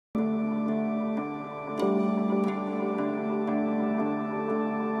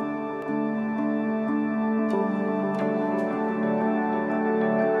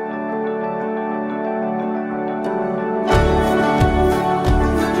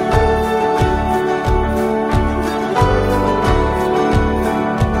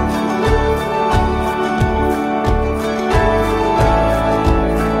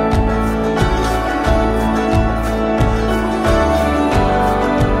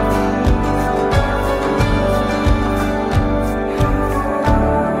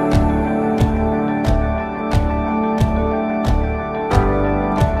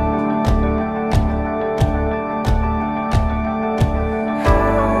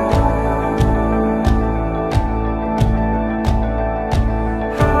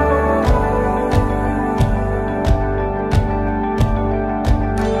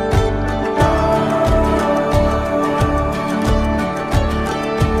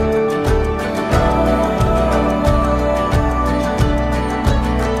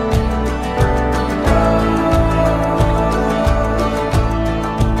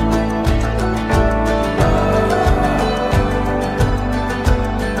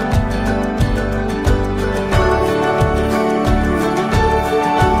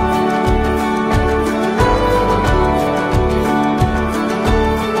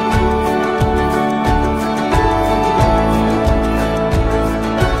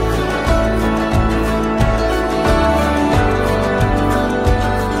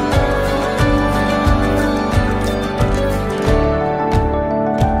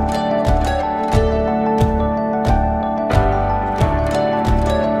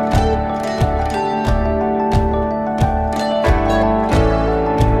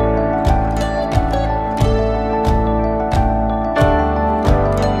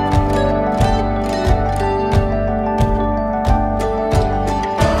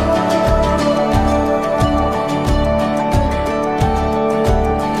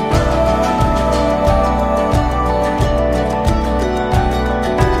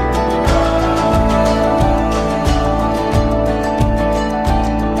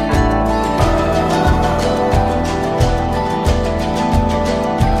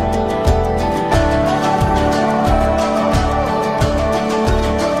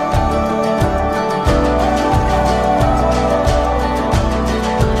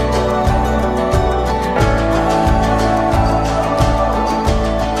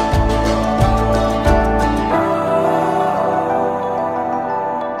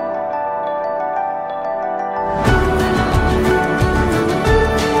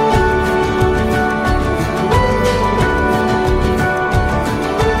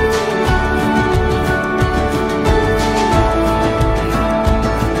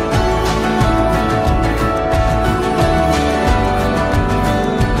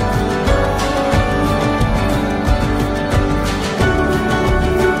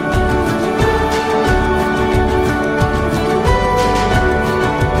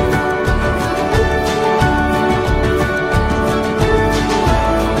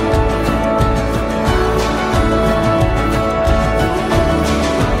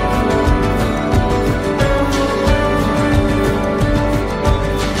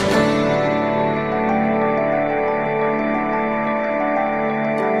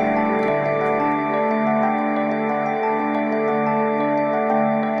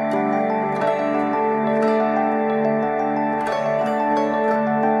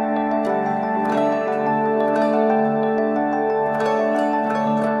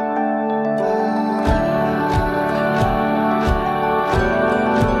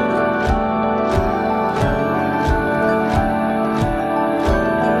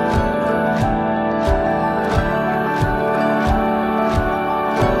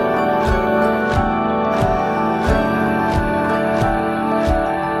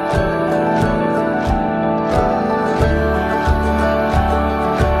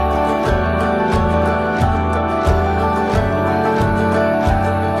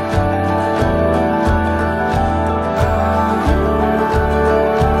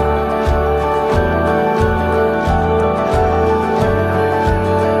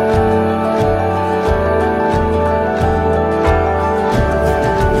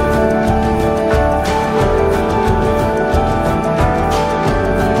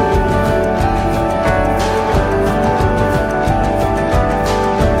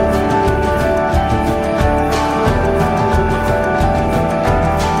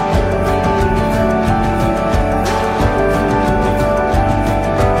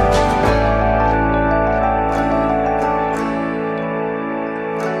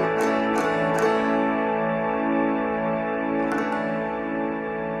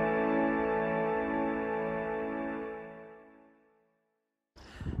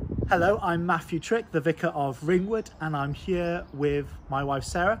Hello, I'm Matthew Trick, the Vicar of Ringwood, and I'm here with my wife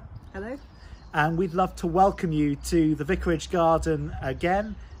Sarah. Hello. And we'd love to welcome you to the Vicarage Garden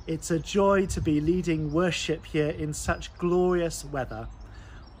again. It's a joy to be leading worship here in such glorious weather.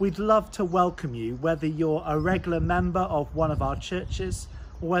 We'd love to welcome you, whether you're a regular member of one of our churches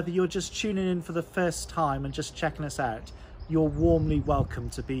or whether you're just tuning in for the first time and just checking us out. You're warmly welcome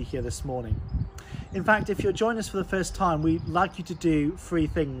to be here this morning. In fact, if you're joining us for the first time, we'd like you to do three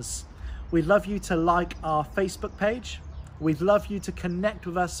things. We'd love you to like our Facebook page. We'd love you to connect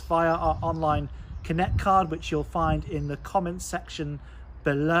with us via our online Connect card, which you'll find in the comments section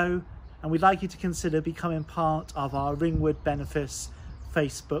below. And we'd like you to consider becoming part of our Ringwood Benefice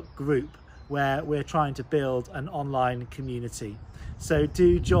Facebook group, where we're trying to build an online community. So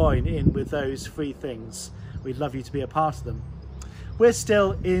do join in with those three things. We'd love you to be a part of them. We're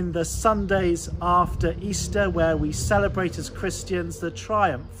still in the Sundays after Easter, where we celebrate as Christians the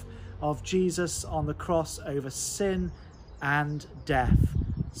triumph of Jesus on the cross over sin and death.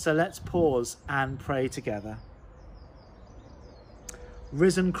 So let's pause and pray together.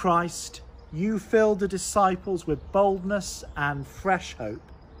 Risen Christ, you filled the disciples with boldness and fresh hope.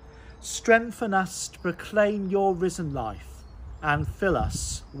 Strengthen us to proclaim your risen life and fill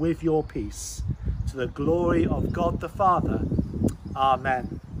us with your peace. To the glory of God the Father.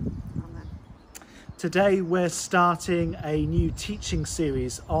 Amen. Amen. Today we're starting a new teaching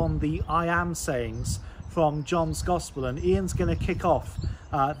series on the I am sayings from John's Gospel, and Ian's going to kick off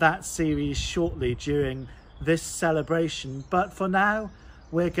that series shortly during this celebration. But for now,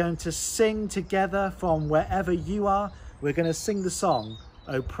 we're going to sing together from wherever you are. We're going to sing the song,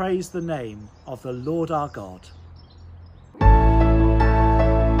 "Oh Praise the Name of the Lord Our God."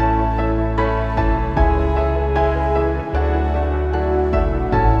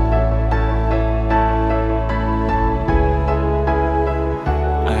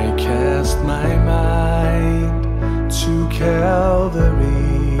 My mind to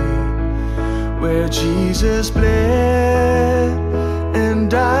Calvary, where Jesus bled and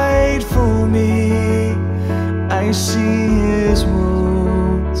died for me. I see his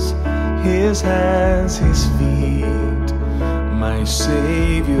wounds, his hands, his feet, my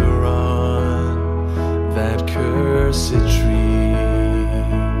Savior on that cursed tree.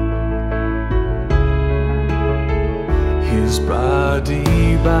 His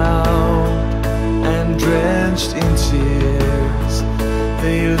body bound and drenched in tears,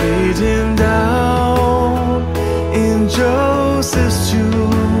 they laid him down in Joseph's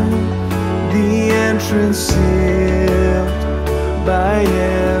tomb, the entrance sealed by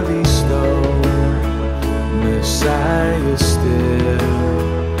heavy stone. Messiah still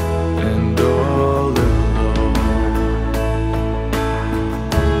and all alone.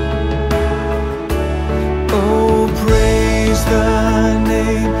 Oh, praise the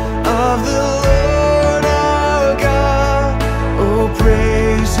name of the Lord our God. Oh,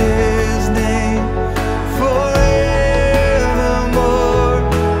 praise his name forevermore.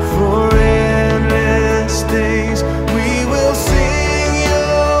 For endless days we will sing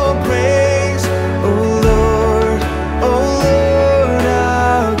your praise, oh Lord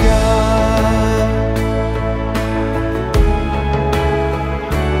our God.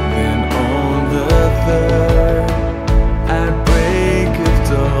 Then on the third, at break of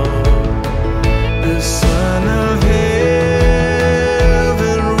dawn, the Son of Heaven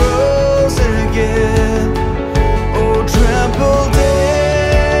rose again. Oh, trample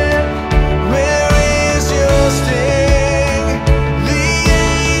dead, where is your sting? The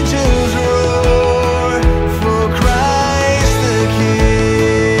angels roar for Christ the King.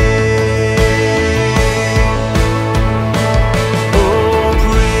 Oh,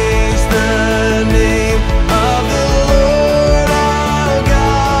 praise the name of the Lord our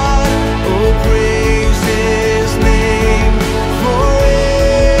God. Oh, praise his name forevermore.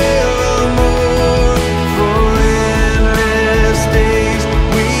 For endless days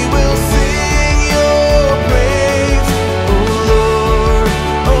we will sing your praise, oh Lord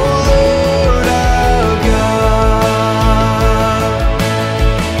our God.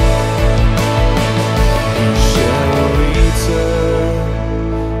 He shall return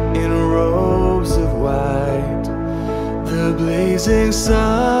in robes of white, the blazing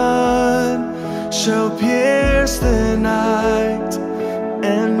sun shall pierce the night,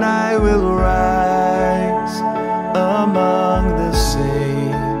 and I will rise among the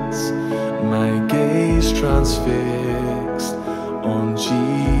saints, my gaze transfixed on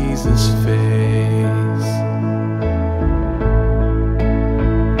Jesus' face.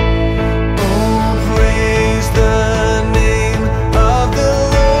 Oh, praise the name of the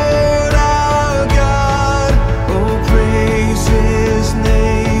Lord our God. Oh, praise his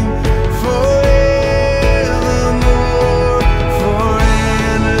name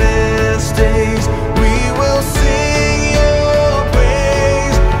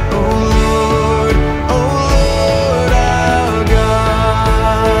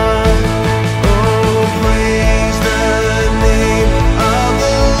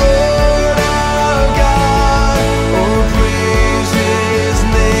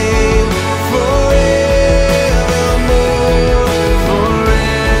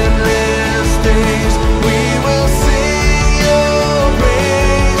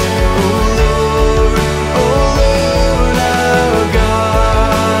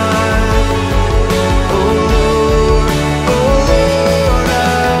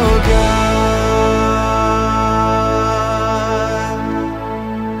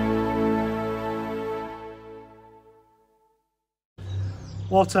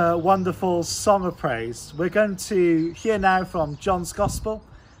What a wonderful song of praise. We're going to hear now from John's Gospel,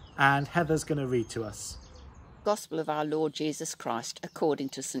 and Heather's going to read to us. Gospel of our Lord Jesus Christ according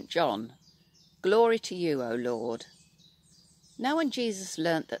to St. John. Glory to you, O Lord. Now when Jesus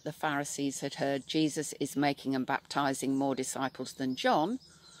learnt that the Pharisees had heard Jesus is making and baptizing more disciples than John,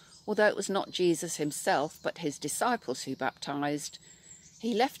 although it was not Jesus himself but his disciples who baptized,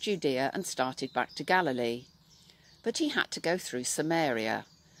 he left Judea and started back to Galilee. But he had to go through Samaria.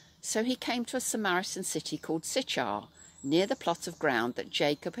 So he came to a Samaritan city called Sychar, near the plot of ground that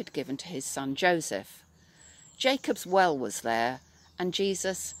Jacob had given to his son Joseph. Jacob's well was there, and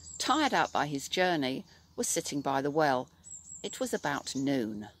Jesus, tired out by his journey, was sitting by the well. It was about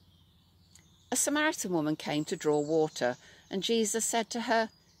noon. A Samaritan woman came to draw water, and Jesus said to her,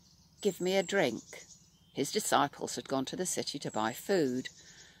 "Give me a drink." His disciples had gone to the city to buy food.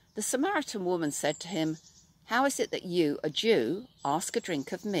 The Samaritan woman said to him, "How is it that you, a Jew, ask a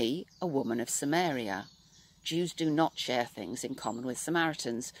drink of me, a woman of Samaria?" Jews do not share things in common with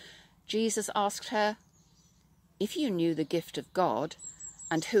Samaritans. Jesus asked her, "If you knew the gift of God,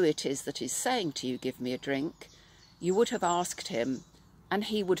 and who it is that is saying to you, 'Give me a drink,' you would have asked him, and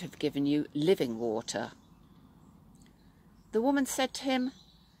he would have given you living water." The woman said to him,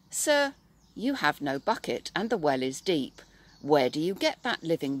 "Sir, you have no bucket, and the well is deep. Where do you get that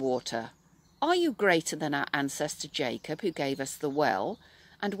living water? Are you greater than our ancestor Jacob, who gave us the well,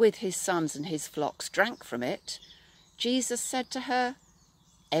 and with his sons and his flocks drank from it?" Jesus said to her,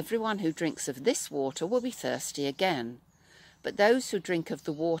 "Everyone who drinks of this water will be thirsty again, but those who drink of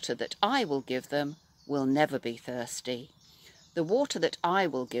the water that I will give them will never be thirsty. The water that I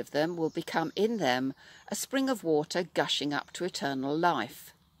will give them will become in them a spring of water gushing up to eternal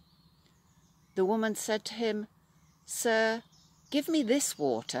life." The woman said to him, "Sir, give me this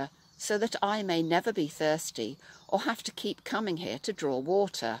water so that I may never be thirsty or have to keep coming here to draw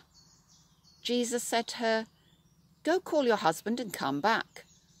water." Jesus said to her, "Go call your husband and come back."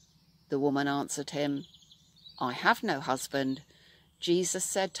 The woman answered him, "I have no husband." Jesus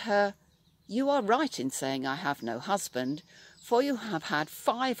said to her, "You are right in saying I have no husband, for you have had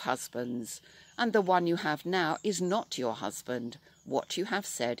 5 husbands, and the one you have now is not your husband. What you have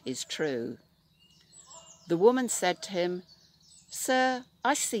said is true." The woman said to him, "Sir,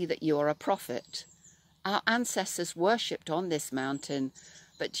 I see that you are a prophet. Our ancestors worshipped on this mountain,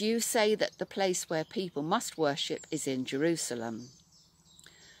 but you say that the place where people must worship is in Jerusalem."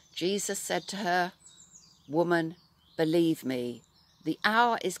 Jesus said to her, "Woman, believe me, the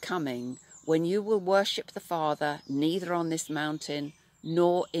hour is coming when you will worship the Father neither on this mountain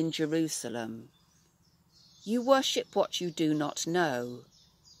nor in Jerusalem. You worship what you do not know.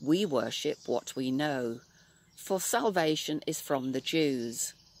 We worship what we know, for salvation is from the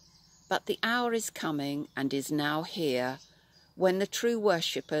Jews. But the hour is coming and is now here when the true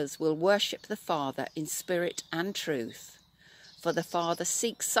worshippers will worship the Father in spirit and truth, for the Father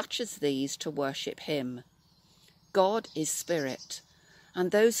seeks such as these to worship him. God is spirit, and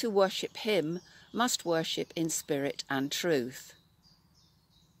those who worship him must worship in spirit and truth."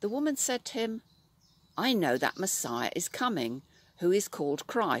 The woman said to him, "I know that Messiah is coming, who is called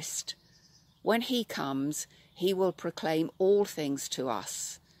Christ. When he comes, he will proclaim all things to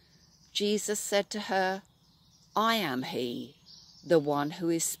us." Jesus said to her, "I am he, the one who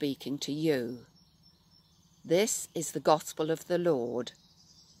is speaking to you." This is the gospel of the Lord.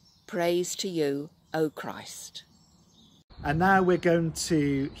 Praise to you, O Christ. And now we're going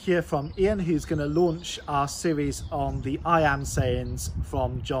to hear from Ian, who's going to launch our series on the I am sayings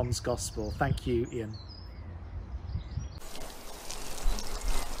from John's Gospel. Thank you, Ian.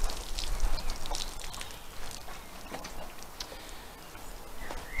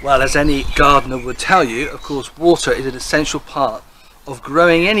 Well, as any gardener would tell you, of course, water is an essential part of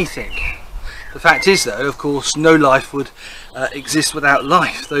growing anything. The fact is, though, of course, no life would exist without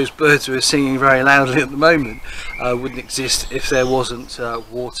life. Those birds who are singing very loudly at the moment wouldn't exist if there wasn't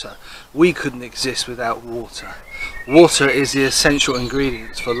water. We couldn't exist without water. Water is the essential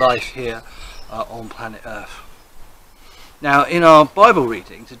ingredient for life here on planet Earth. Now, in our Bible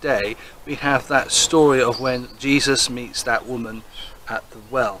reading today, we have that story of when Jesus meets that woman at the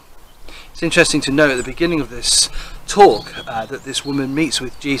well. It's interesting to note at the beginning of this talk that this woman meets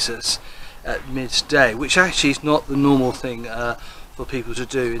with Jesus at midday, which actually is not the normal thing for people to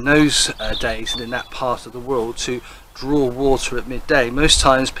do in those days and in that part of the world, to draw water at midday. Most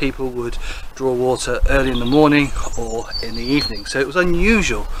times people would draw water early in the morning or in the evening, so it was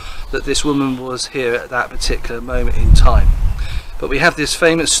unusual that this woman was here at that particular moment in time. But we have this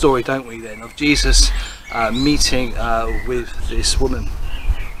famous story, don't we, then, of Jesus meeting with this woman.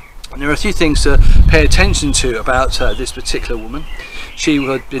 And there are a few things to pay attention to about this particular woman. She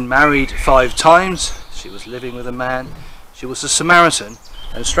had been married 5 times, she was living with a man, she was a Samaritan,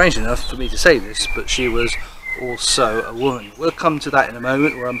 and strange enough for me to say this, but she was also a woman. We'll come to that in a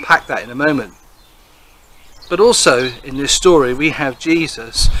moment, we'll unpack that in a moment. But also in this story we have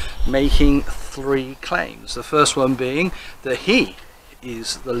Jesus making 3 claims. The first one being that he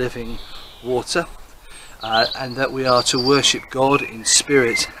is the living water, and that we are to worship God in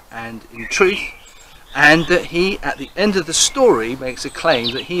spirit and in truth, and that he, at the end of the story, makes a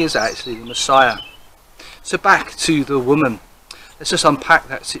claim that he is actually the Messiah. So back to the woman. Let's just unpack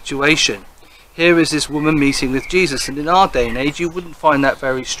that situation. Here is this woman meeting with Jesus, and in our day and age you wouldn't find that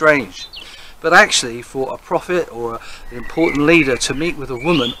very strange. But actually, for a prophet or an important leader to meet with a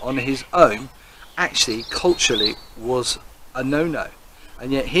woman on his own, actually culturally was a no-no.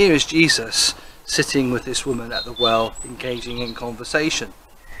 And yet here is Jesus sitting with this woman at the well, engaging in conversation.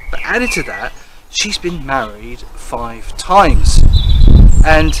 But added to that, she's been married 5 times.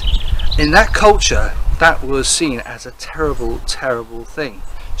 And in that culture, that was seen as a terrible, terrible thing.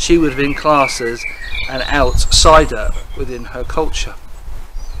 She would have been classed as an outsider within her culture.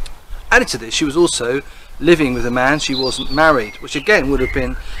 Added to this, she was also living with a man, she wasn't married, which again would have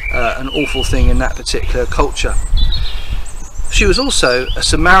been an awful thing in that particular culture. She was also a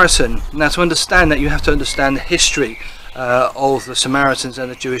Samaritan. Now, to understand that, you have to understand the history of the Samaritans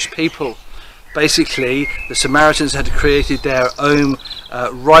and the Jewish people. Basically, the Samaritans had created their own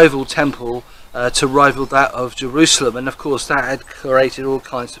rival temple to rival that of Jerusalem, and of course that had created all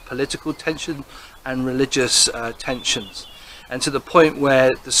kinds of political tension and religious tensions, and to the point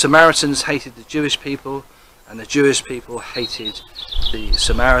where the Samaritans hated the Jewish people and the Jewish people hated the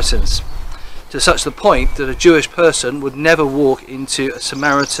Samaritans, to such the point that a Jewish person would never walk into a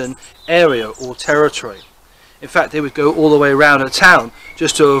Samaritan area or territory. In fact, they would go all the way around a town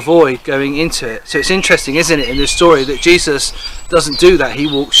just to avoid going into it. So it's interesting, isn't it, in this story, that Jesus doesn't do that. He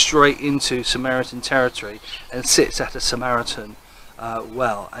walks straight into Samaritan territory and sits at a Samaritan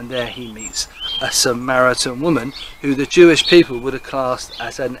well, and there he meets a Samaritan woman who the Jewish people would have classed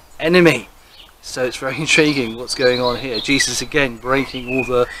as an enemy. So it's very intriguing what's going on here. Jesus again breaking all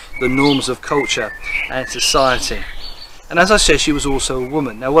the norms of culture and society. And as I said, she was also a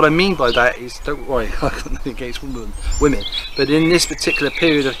woman. Now what I mean by that is, don't worry, I've got nothing against women, but in this particular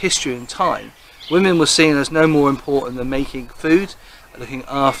period of history and time, women were seen as no more important than making food, looking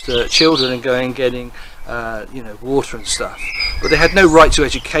after children and going and getting water and stuff. But they had no right to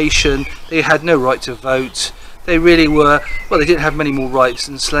education, they had no right to vote. They really were, well, they didn't have many more rights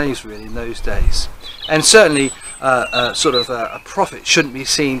than slaves really in those days. And certainly a prophet shouldn't be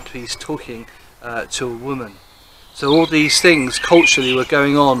seen to be talking to a woman. So all these things culturally were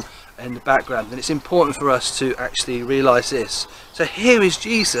going on in the background, and it's important for us to actually realise this. So here is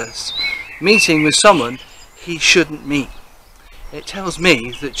Jesus meeting with someone he shouldn't meet. It tells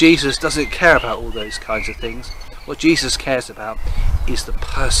me that Jesus doesn't care about all those kinds of things. What Jesus cares about is the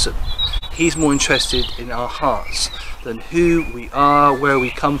person. He's more interested in our hearts than who we are, where we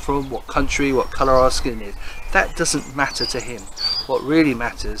come from, what country, what colour our skin is. That doesn't matter to him. What really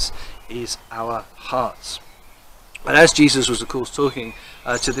matters is our hearts. And as Jesus was of course talking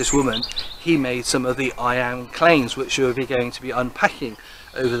to this woman, he made some of the I am claims, which we'll be going to be unpacking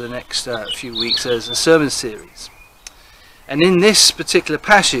over the next few weeks as a sermon series. And in this particular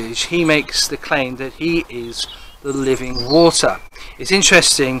passage he makes the claim that he is the living water. It's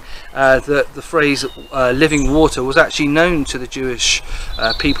interesting that the phrase living water was actually known to the Jewish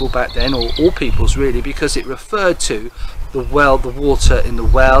people back then, or all peoples really, because it referred to the well, the water in the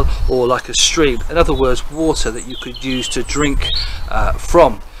well, or like a stream. In other words, water that you could use to drink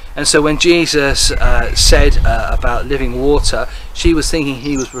from. And so when Jesus said about living water, she was thinking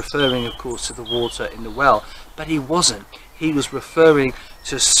he was referring of course to the water in the well, but he wasn't. He was referring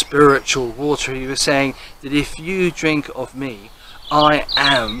to spiritual water. He was saying that if you drink of me, I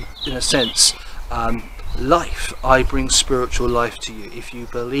am, in a sense, life. I bring spiritual life to you. If you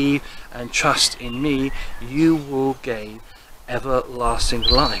believe and trust in me, you will gain everlasting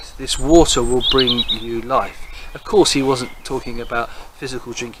life. This water will bring you life. Of course, he wasn't talking about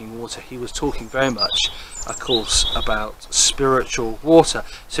physical drinking water. He was talking very much, of course, about spiritual water.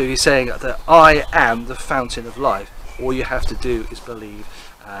 So he's saying that I am the fountain of life. All you have to do is believe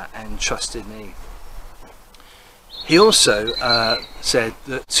and trust in me. He also said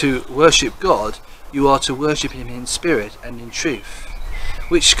that to worship God, you are to worship him in spirit and in truth,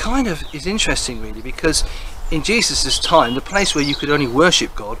 which kind of is interesting really, because in Jesus' time the place where you could only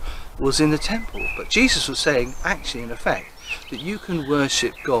worship God was in the temple, but Jesus was saying actually in effect that you can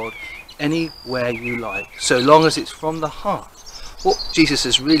worship God anywhere you like, so long as it's from the heart, what Jesus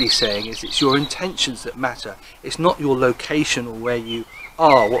is really saying is it's your intentions that matter. It's not your location or where you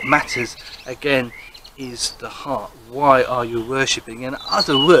are. What matters, again, is the heart. Why are you worshipping? In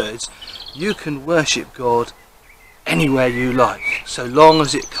other words, you can worship God anywhere you like, so long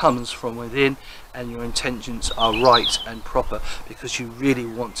as it comes from within and your intentions are right and proper, because you really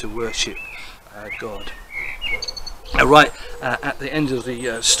want to worship God. Right at the end of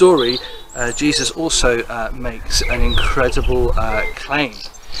the story, Jesus also makes an incredible claim.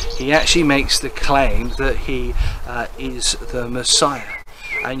 He actually makes the claim that he is the Messiah,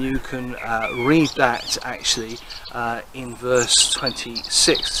 and you can read that actually in verse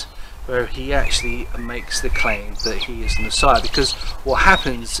 26, where he actually makes the claim that he is the Messiah. Because what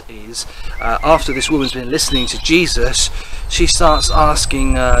happens is, after this woman's been listening to Jesus, she starts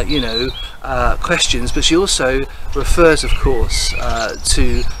asking questions, but she also refers, of course,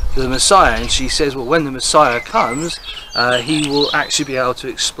 to the Messiah, and she says, well, when the Messiah comes, he will actually be able to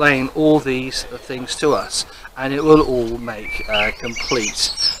explain all these things to us, and it will all make complete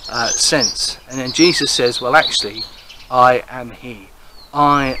sense. And then Jesus says, well, actually, I am he.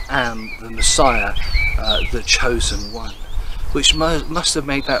 I am the Messiah, the chosen one. Which must have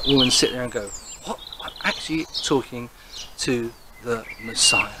made that woman sit there and go, what? I'm actually talking to the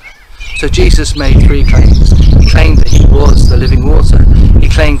Messiah. So Jesus made three claims. He claimed that he was the living water. He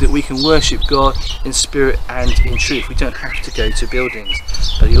claimed that we can worship God in spirit and in truth. We don't have to go to buildings.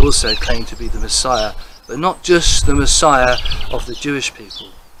 But he also claimed to be the Messiah, but not just the Messiah of the Jewish people,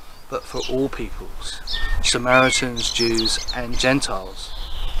 but for all peoples, Samaritans, Jews and Gentiles.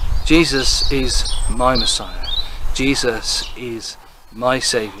 Jesus is my Messiah. Jesus is my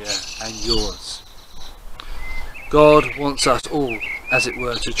Saviour and yours. God wants us all, as it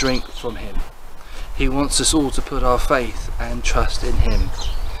were, to drink from him. He wants us all to put our faith and trust in him,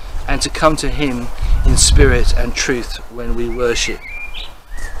 and to come to him in spirit and truth when we worship.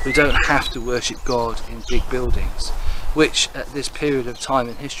 We don't have to worship God in big buildings, which at this period of time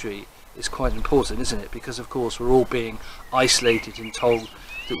in history is quite important, isn't it? Because of course we're all being isolated and told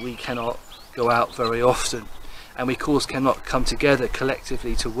that we cannot go out very often, and we of course cannot come together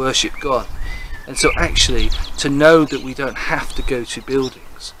collectively to worship God. And so actually, to know that we don't have to go to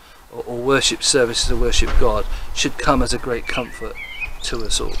buildings or worship services to worship God should come as a great comfort to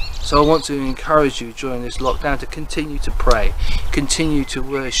us all. So I want to encourage you during this lockdown to continue to pray, continue to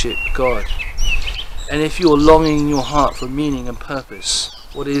worship God. And if you're longing in your heart for meaning and purpose,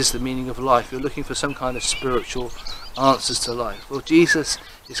 what is the meaning of life? You're looking for some kind of spiritual answers to life. Well, Jesus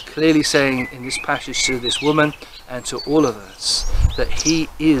is clearly saying in this passage to this woman and to all of us that he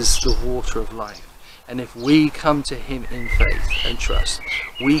is the water of life. And if we come to him in faith and trust,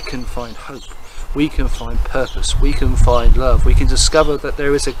 we can find hope, we can find purpose, we can find love, we can discover that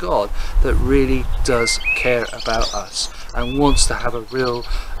there is a God that really does care about us and wants to have a real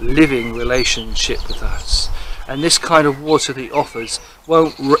living relationship with us. And this kind of water that he offers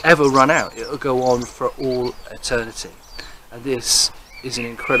won't ever run out. It will go on for all eternity. And this is an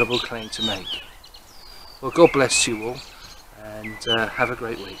incredible claim to make. Well, God bless you all, and have a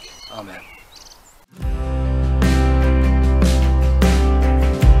great week. Amen.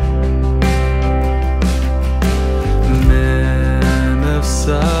 Man of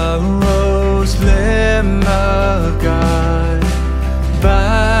sorrows, Lamb of God,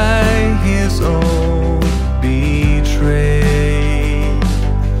 by his own betrayed,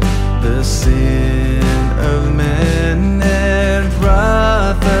 the sin of man and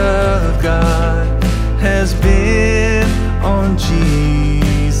wrath of God has been on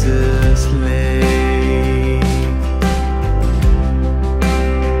Jesus laid.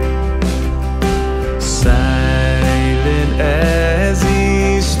 Silent as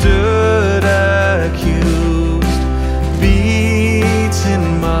he stood accused,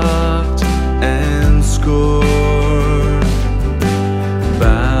 beaten, mocked and scorned,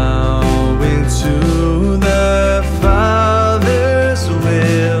 bowing to the Father's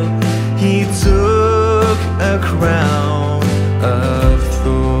will, he took a crown of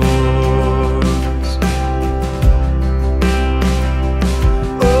thorns.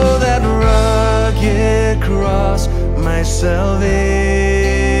 Oh, that rugged cross, my salvation,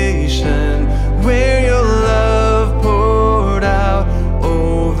 where your love poured out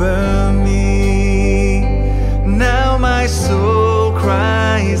over me. Now my soul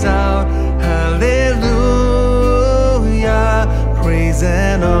cries out, hallelujah, praise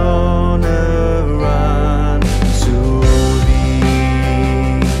and honor unto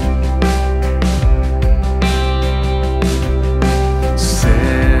thee.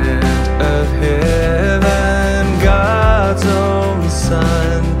 Sent of heaven, God's own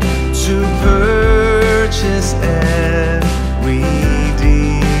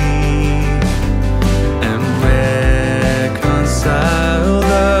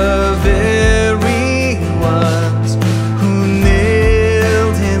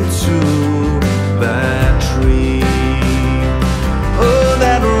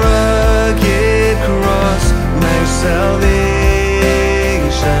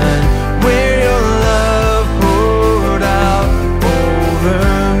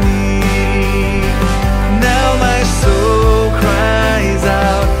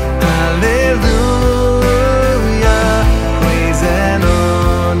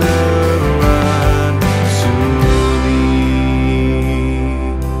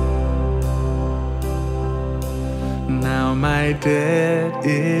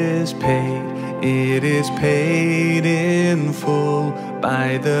It is paid in full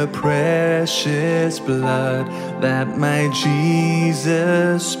by the precious blood that my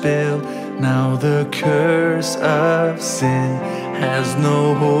Jesus spilled. Now the curse of sin has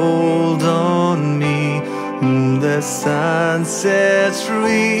no hold on me. Whom the Son sets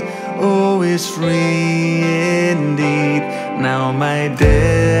free, oh, is free indeed. Now my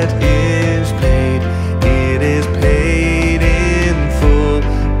debt is paid, it is paid in full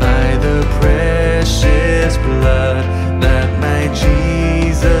by the precious blood that my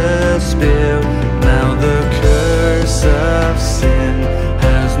Jesus spilled. Now the curse of sin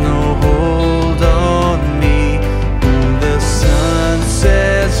has no hold on me. Whom the Son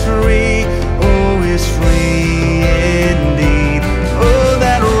sets free, oh, is free indeed. Oh,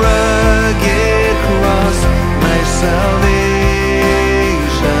 that rugged cross, my salvation,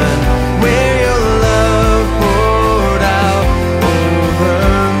 where your love poured out over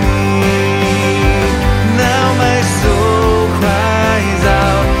me. Now my soul cries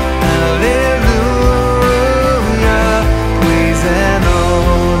out, hallelujah, praise and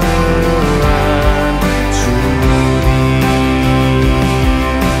honor unto thee.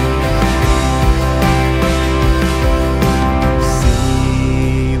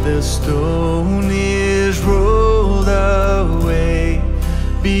 See, the stone is rolled away,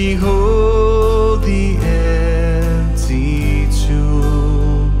 behold the empty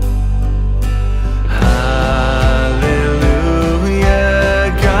tomb.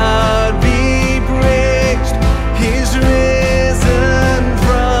 Hallelujah, God be praised, He's risen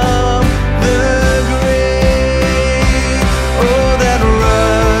from the grave. Oh, that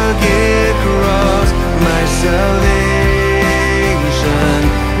rugged cross, my salvation,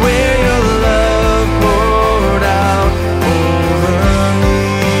 where your love poured out over me.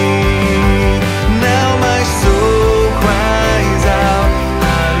 Now my soul cries out,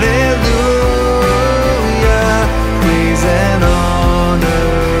 hallelujah, praise and honor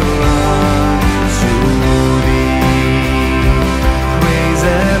unto thee. Praise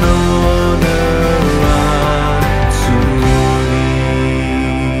and honor unto thee.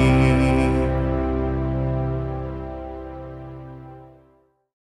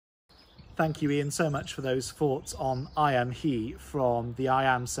 Thank you, Ian, so much for those thoughts on I am He from the I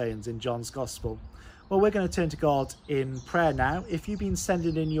am sayings in John's Gospel. Well, we're going to turn to God in prayer now. If you've been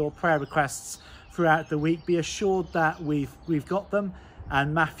sending in your prayer requests throughout the week, be assured that we've got them,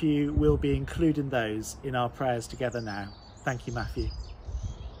 and Matthew will be including those in our prayers together now. Thank you, Matthew.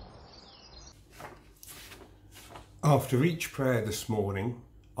 After each prayer this morning,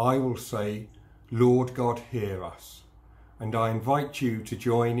 I will say, Lord God, hear us. And I invite you to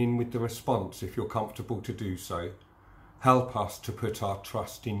join in with the response if you're comfortable to do so. Help us to put our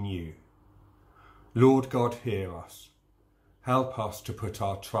trust in you. Lord God, hear us. Help us to put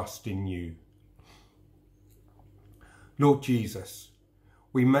our trust in you. Lord Jesus,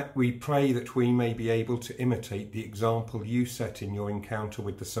 we pray that we may be able to imitate the example you set in your encounter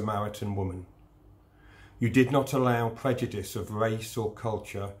with the Samaritan woman. You did not allow prejudice of race or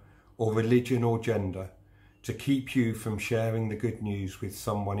culture or religion or gender to keep you from sharing the good news with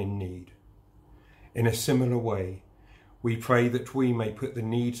someone in need. In a similar way, we pray that we may put the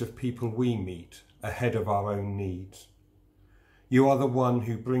needs of people we meet ahead of our own needs. You are the one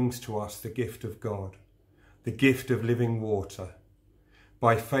who brings to us the gift of God, the gift of living water.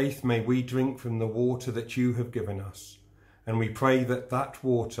 By faith may we drink from the water that you have given us, and we pray that that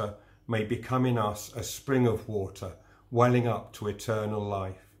water may become in us a spring of water welling up to eternal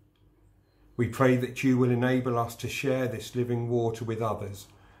life. We pray that you will enable us to share this living water with others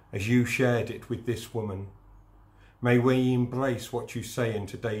as you shared it with this woman. May we embrace what you say in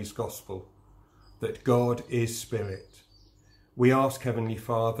today's Gospel, that God is Spirit. We ask, Heavenly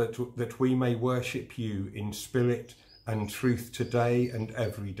Father, that we may worship you in spirit and truth today and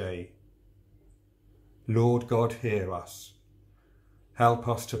every day. Lord God, hear us. Help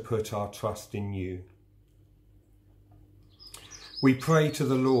us to put our trust in you. We pray to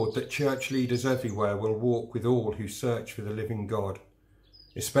the Lord that church leaders everywhere will walk with all who search for the living God,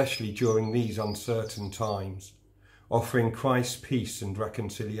 especially during these uncertain times, offering Christ's peace and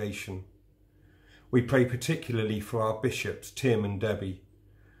reconciliation. We pray particularly for our bishops, Tim and Debbie,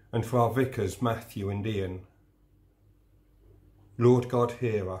 and for our vicars, Matthew and Ian. Lord God,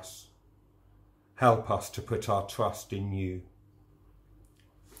 hear us. Help us to put our trust in you.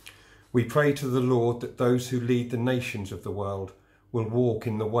 We pray to the Lord that those who lead the nations of the world will walk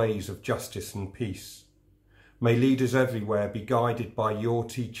in the ways of justice and peace. May leaders everywhere be guided by your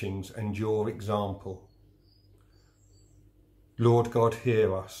teachings and your example. Lord God,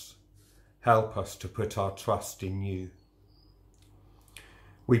 hear us. Help us to put our trust in you.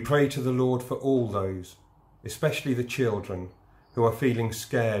 We pray to the Lord for all those, especially the children, who are feeling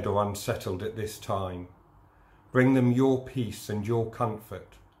scared or unsettled at this time. Bring them your peace and your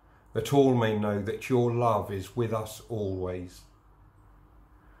comfort, that all may know that your love is with us always.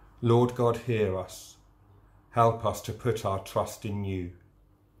 Lord God, hear us. Help us to put our trust in you.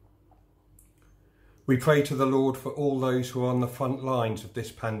 We pray to the Lord for all those who are on the front lines of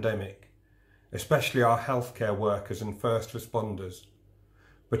this pandemic, especially our healthcare workers and first responders,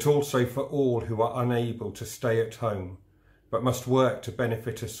 but also for all who are unable to stay at home, but must work to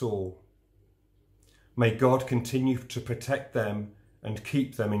benefit us all. May God continue to protect them and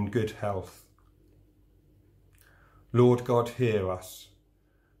keep them in good health. Lord God, hear us.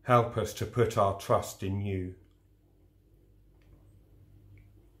 Help us to put our trust in you.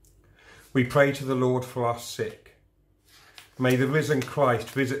 We pray to the Lord for our sick. May the risen Christ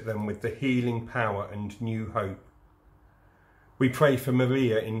visit them with the healing power and new hope. We pray for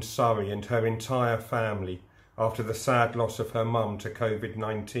Maria in Surrey and her entire family after the sad loss of her mum to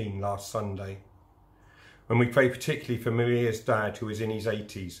COVID-19 last Sunday. And we pray particularly for Maria's dad, who is in his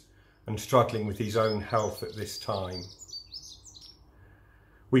 80s and struggling with his own health at this time.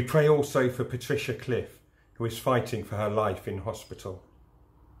 We pray also for Patricia Cliff, who is fighting for her life in hospital.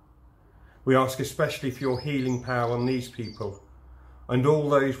 We ask especially for your healing power on these people and all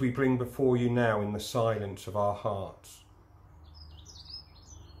those we bring before you now in the silence of our hearts.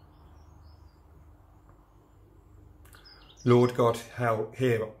 Lord God,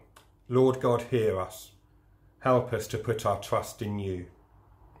 hear us. Help us to put our trust in you.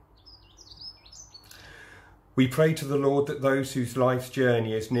 We pray to the Lord that those whose life's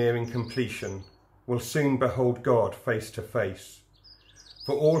journey is nearing completion will soon behold God face to face.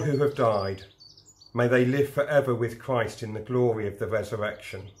 For all who have died, may they live forever with Christ in the glory of the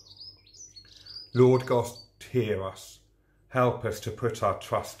resurrection. Lord God, hear us. Help us to put our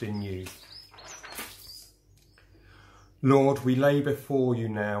trust in you. Lord, we lay before you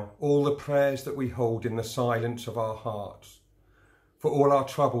now all the prayers that we hold in the silence of our hearts, for all our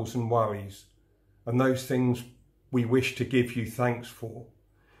troubles and worries, and those things we wish to give you thanks for,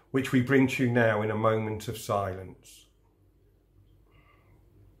 which we bring to you now in a moment of silence.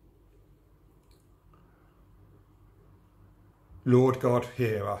 Lord God,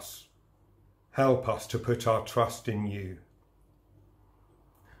 hear us. Help us to put our trust in you.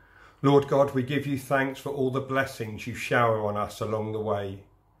 Lord God, we give you thanks for all the blessings you shower on us along the way,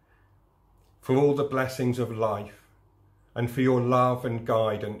 for all the blessings of life, and for your love and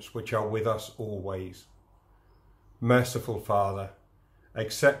guidance which are with us always. Merciful Father,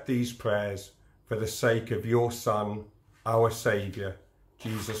 accept these prayers for the sake of your Son, our Saviour,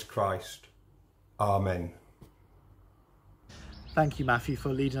 Jesus Christ. Amen. Thank you, Matthew, for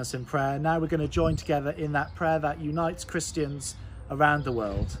leading us in prayer. Now we're going to join together in that prayer that unites Christians around the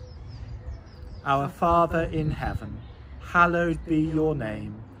world. Our Father in heaven, hallowed be your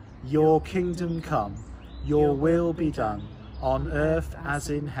name. Your kingdom come, your will be done, on earth as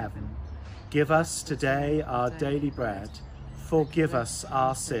in heaven. Give us today our daily bread. Forgive us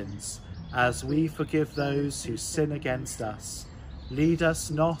our sins, as we forgive those who sin against us. Lead us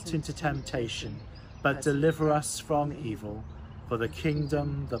not into temptation, but deliver us from evil. For the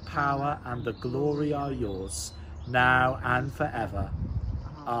kingdom, the power, and the glory are yours, now and forever.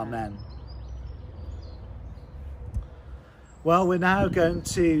 Amen. Well, we're now going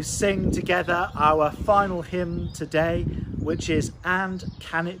to sing together our final hymn today, which is "And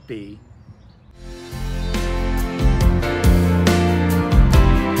Can It Be?"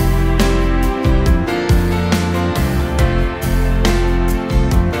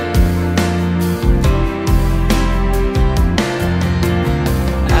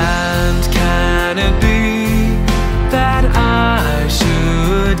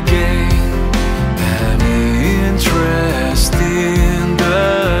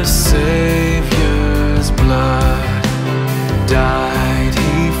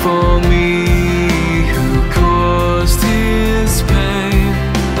 For me.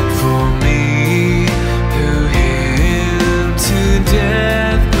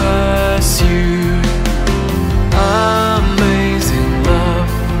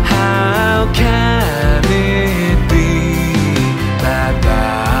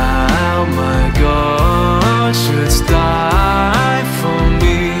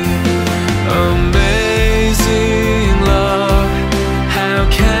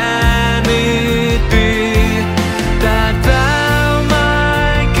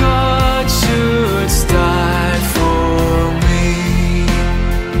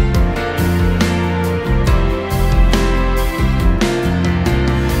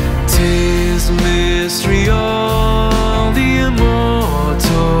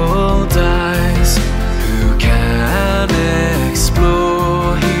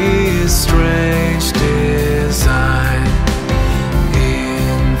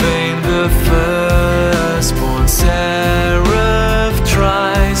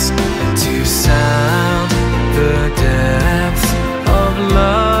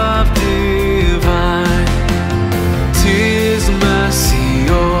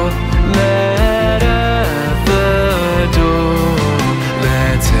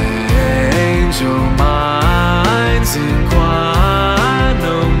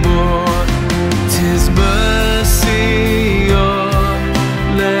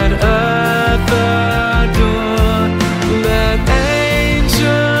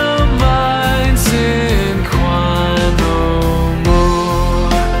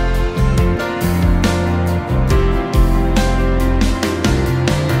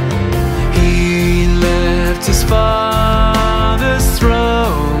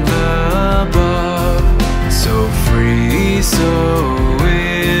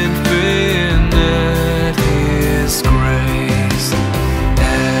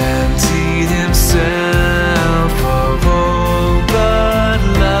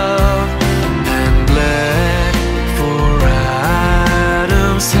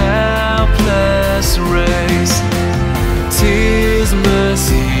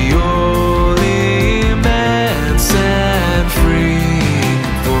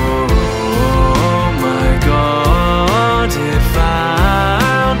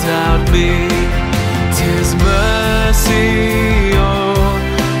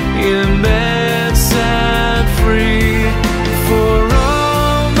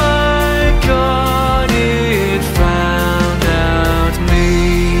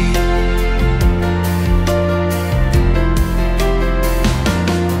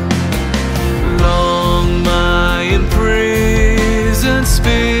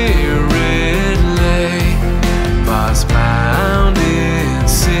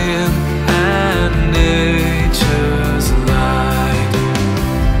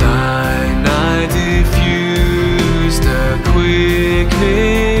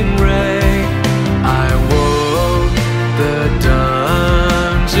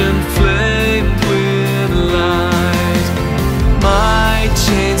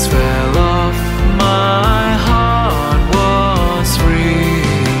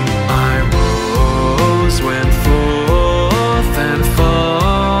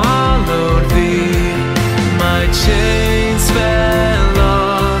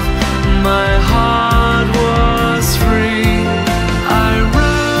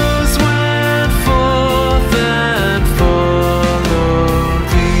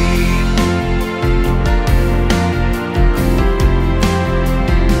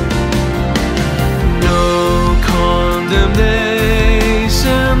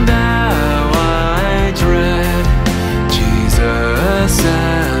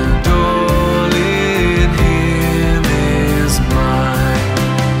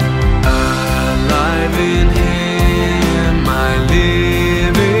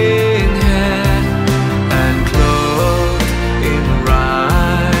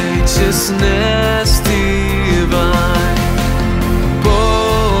 righteousness divine.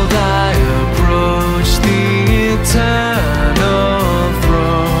 Bold I approach the eternal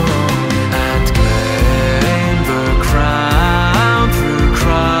throne and claim the crown through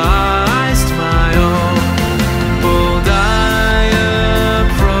Christ my own. Bold I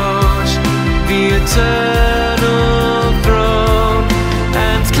approach the eternal throne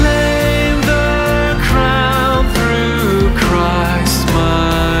and claim the crown through Christ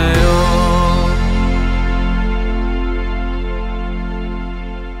my own.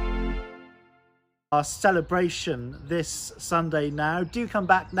 Our celebration this Sunday now. Do come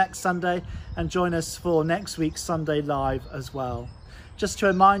back next Sunday and join us for next week's Sunday Live as well. Just to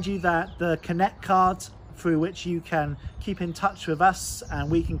remind you that the Connect card through which you can keep in touch with us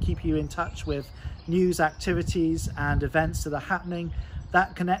and we can keep you in touch with news, activities and events that are happening,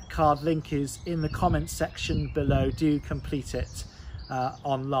 that Connect card link is in the comments section below. Do complete it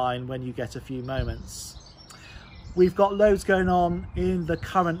online when you get a few moments. We've got loads going on in the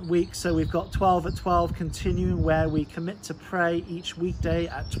current week. So we've got 12 at 12 continuing, where we commit to pray each weekday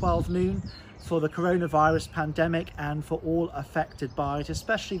at 12 noon for the coronavirus pandemic and for all affected by it,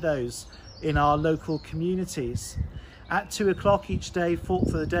 especially those in our local communities. At 2 o'clock each day, Thought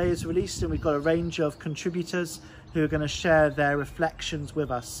for the Day is released, and we've got a range of contributors who are going to share their reflections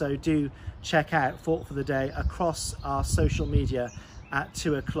with us. So do check out Thought for the Day across our social media at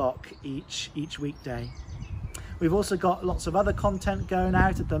 2 o'clock each weekday. We've also got lots of other content going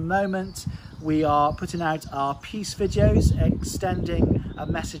out at the moment. We are putting out our peace videos, extending a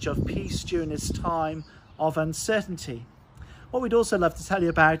message of peace during this time of uncertainty. What we'd also love to tell you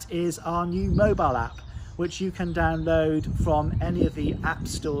about is our new mobile app, which you can download from any of the app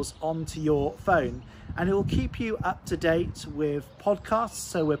stores onto your phone. And it will keep you up to date with podcasts.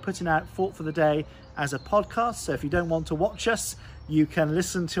 So we're putting out Thought for the Day as a podcast. So if you don't want to watch us, you can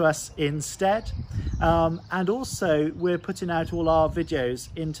listen to us instead. And also we're putting out all our videos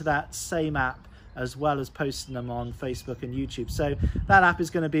into that same app, as well as posting them on Facebook and YouTube. So that app is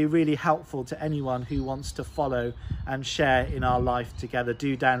going to be really helpful to anyone who wants to follow and share in our life together.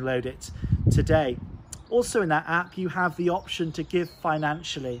 Do download it today. Also in that app, you have the option to give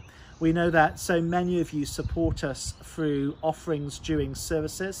financially. We know that so many of you support us through offerings during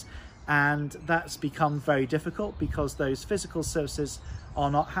services, and that's become very difficult because those physical services are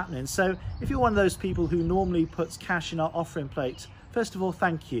not happening. So if you're one of those people who normally puts cash in our offering plate, first of all,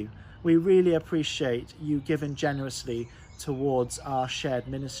 thank you. We really appreciate you giving generously towards our shared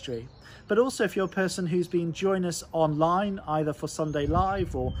ministry. But also, if you're a person who's been joining us online, either for Sunday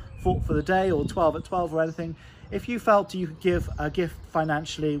Live or Thought for the Day or 12 at 12 or anything, if you felt you could give a gift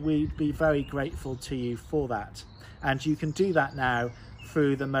financially, we'd be very grateful to you for that. And you can do that now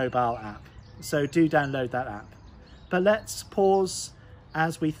through the mobile app. So do download that app. But let's pause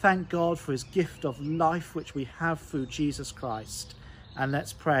as we thank God for his gift of life, which we have through Jesus Christ. And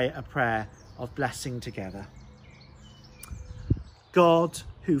let's pray a prayer of blessing together. God,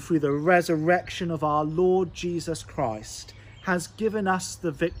 who through the resurrection of our Lord Jesus Christ has given us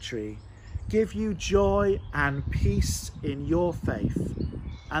the victory, give you joy and peace in your faith,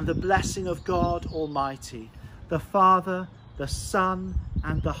 and the blessing of God Almighty, the Father, the Son,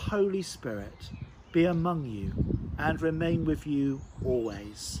 and the Holy Spirit be among you and remain with you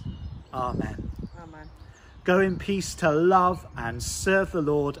always. Amen. Amen. Go in peace to love and serve the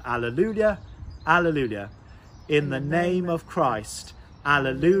Lord. Alleluia. Alleluia. In the name of Christ.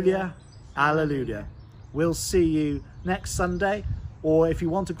 Alleluia. Alleluia. We'll see you next Sunday, or if you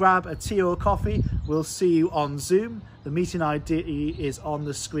want to grab a tea or a coffee, we'll see you on Zoom. The meeting ID is on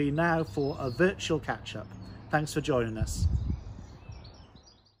the screen now for a virtual catch-up. Thanks for joining us.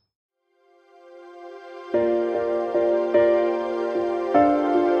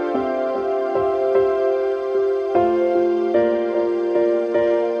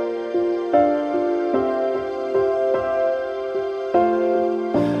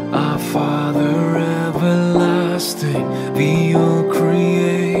 The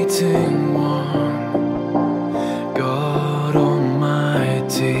all-creating one, God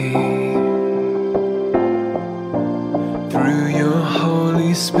Almighty, through your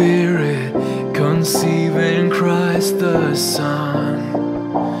Holy Spirit, conceiving Christ the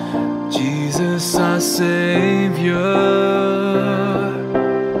Son, Jesus our Savior.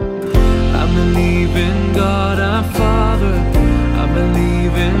 I believe in God our Father, I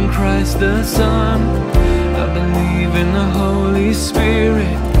believe in Christ the Son, I believe in the Holy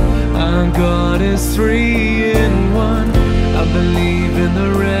Spirit, our God is 3 in 1. I believe in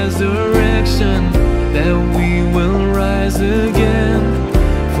the resurrection, that we will rise again.